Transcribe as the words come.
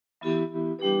I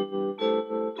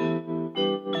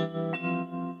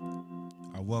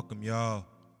welcome y'all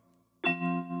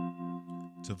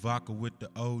to Vodka with the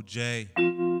OJ.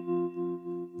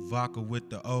 Vodka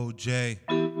with the OJ.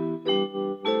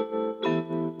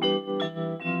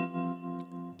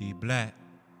 D Black.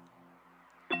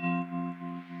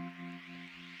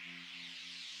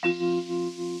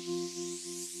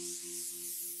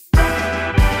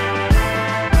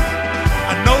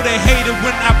 I know they hate it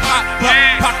when I pop up.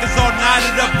 Pockets all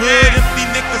knotted up, hood empty,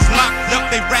 niggas locked up,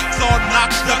 they racks all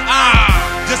knocked up.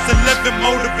 Just a living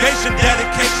motivation,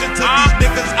 dedication to these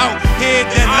niggas out here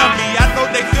that love me. I know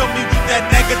they feel me with that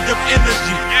negative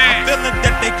energy. I'm feeling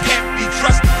that they can't be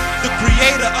trusted. The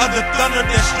creator of the thunder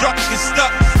that struck is stuck.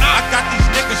 I got these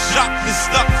niggas shocked and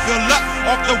stuck. Fill up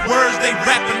off the words they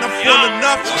rapping. I'm full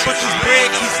enough, but this bread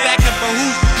keeps stacking. But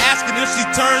who's asking if she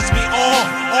turns me on?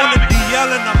 On the DL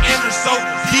and I'm in her so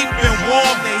deep and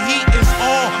warm. The heat is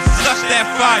on, such that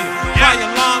fire. Fire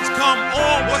alarms come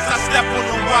on once I step on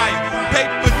the wire.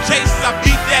 Paper chase, I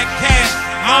beat that cash.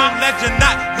 Lone legend,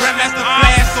 not Grandmaster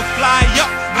Flash. So fly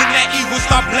up when that eagle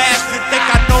start blasting. Think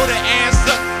I know the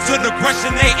answer to the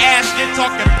question they asking.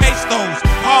 Talking pesos,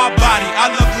 hard body,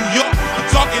 I love New York. I'm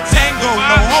talking tango,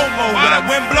 no homo. When that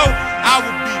wind blow, I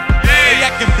would be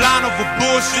acting blind over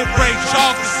bullshit. Ray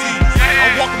Charles to see.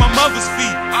 I walk my mother's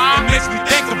feet, it makes me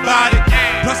think about it.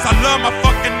 Plus I love my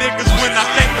fucking niggas when I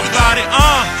think about it.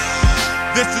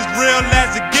 This is real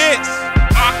as it gets.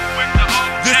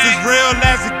 This is real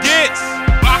as it gets.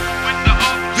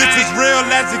 This is real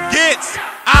as it gets.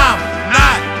 I'm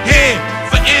not here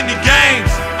for any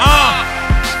games.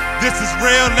 This is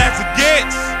real as it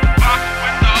gets.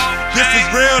 This is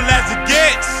real as it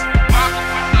gets.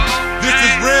 This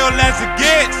is real as it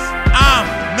gets. I'm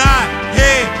not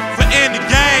here for any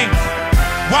games.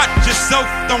 Watch yourself,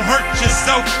 don't hurt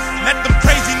yourself. Let them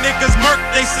crazy niggas murk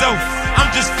theyself. I'm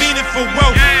just feeding for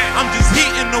wealth. I'm just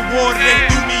heating the water. They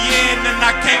threw me in and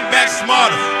I came back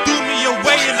smarter. Threw me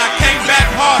away and I came back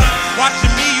harder.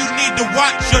 Watching me, you need to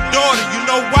watch your daughter. You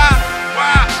know why?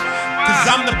 Cause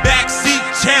I'm the backseat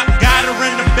champ. Got her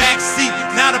in the backseat.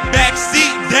 Now the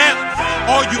backseat damp.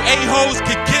 All you a-hoes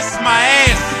can kiss my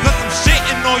ass. Plus I'm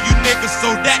shitting on you niggas,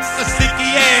 so that's a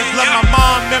sicky ass. Love my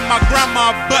mom and my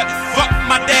grandma, but fuck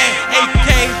my dad.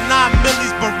 AKs, 9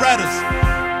 millis, Berettas,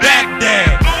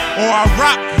 Baghdad. Or I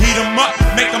rock, heat 'em up,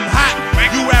 make 'em hot.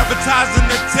 You advertising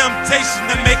the temptation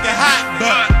to make it hot,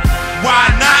 but why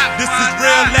not? This is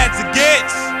real as it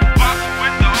gets.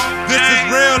 This is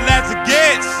real as it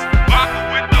gets.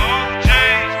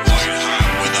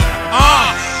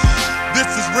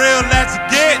 This is real as it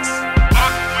gets.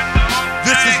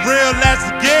 This is real as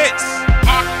it gets.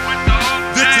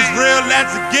 This is real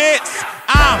as it gets.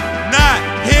 I'm not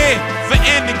here for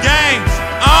any games.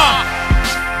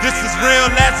 This is real